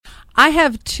I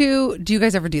have two. Do you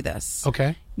guys ever do this?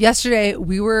 Okay. Yesterday,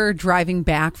 we were driving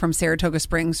back from Saratoga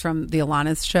Springs from the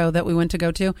Alanis show that we went to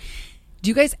go to. Do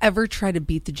you guys ever try to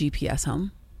beat the GPS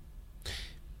home?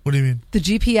 What do you mean? The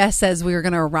GPS says we were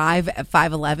going to arrive at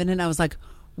 5:11, and I was like,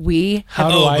 How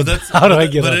do I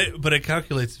get up? But it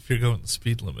calculates if you're going the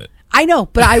speed limit. I know,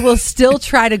 but I will still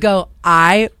try to go,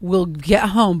 I will get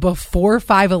home before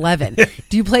 5:11.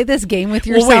 Do you play this game with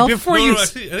yourself? Well, wait, before No,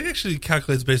 it actually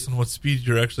calculates based on what speed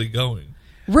you're actually going.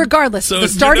 Regardless, So the you're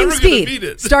starting never gonna beat speed.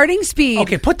 it. Starting speed.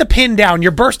 Okay, put the pin down.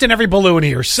 You're bursting every balloon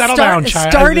here. Settle down,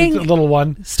 child. Little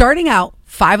one. Starting out,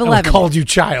 5:11. I called you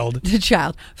child. The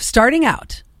child. Starting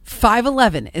out,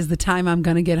 5:11 is the time I'm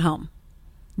going to get home.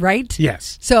 Right?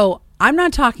 Yes. So I'm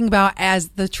not talking about as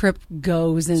the trip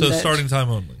goes. So starting time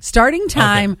only. Starting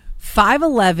time,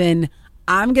 5:11.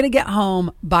 I'm going to get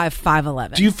home by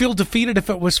 5:11. Do you feel defeated if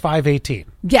it was 5:18?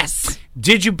 Yes.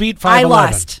 Did you beat 5:11? I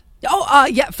lost. Oh,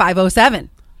 yeah, 5:07.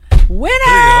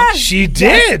 Winner! She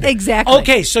did. Yes, exactly.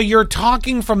 Okay, so you're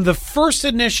talking from the first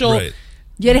initial... Right.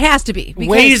 It has to be.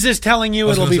 Waze is telling you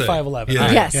was it'll be gonna say, 5:11. yeah. All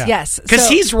right, Yes, yeah. yes. Because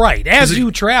So- he's right. As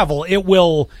you travel, it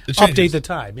will It changes. update the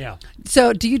time. Yeah.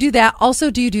 So do you do that? Also,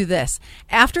 do you do this?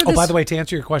 After this... Oh, by the way, to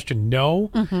answer your question,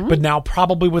 no. But now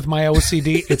probably with my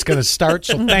OCD, it's going to start.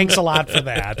 So thanks a lot for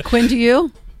that. Quinn, do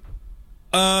you?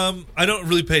 I don't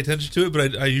really pay attention to it,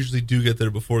 but I usually do get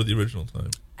there before the original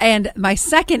time. And my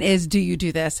second is, do you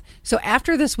do this? So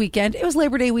after this weekend, it was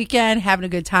Labor Day weekend, having a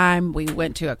good time. We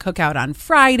went to a cookout on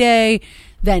Friday.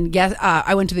 Then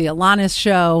I went to the Alanis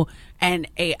show and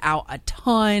ate out a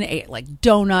ton, ate like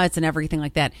donuts and everything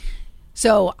like that.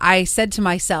 So I said to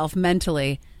myself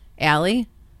mentally, Allie,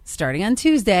 starting on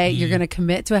Tuesday, you're going to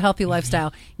commit to a healthy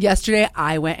lifestyle. Yesterday,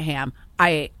 I went ham. I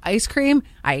ate ice cream.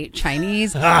 I ate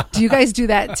Chinese. Do you guys do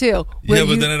that too? Yeah,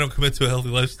 but then I don't commit to a healthy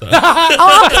lifestyle. Oh,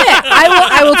 I'll commit.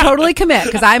 I will totally commit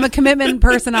because I'm a commitment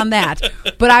person on that.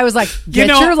 But I was like, get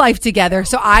your life together.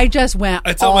 So I just went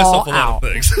I tell all myself a lot out. of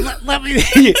things. Let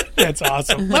me. That's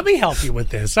awesome. Let me help you with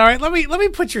this. All right. Let me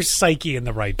put your psyche in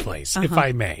the right place, if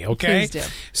I may. Okay. Please do.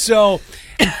 So.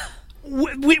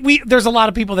 We there's a lot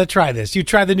of people that try this. You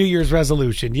try the New Year's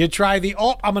resolution. You try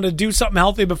I'm going to do something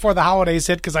healthy before the holidays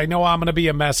hit because I know I'm going to be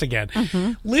a mess again.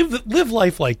 Live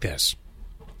life like this.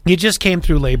 You just came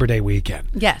through Labor Day weekend.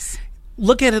 Yes.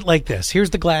 Look at it like this.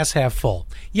 Here's the glass half full.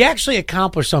 You actually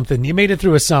accomplished something. You made it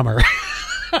through a summer.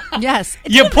 Yes.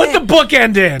 You put the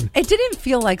bookend in. It didn't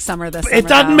feel like summer this summer. It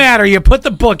doesn't though. matter. You put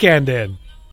the bookend in.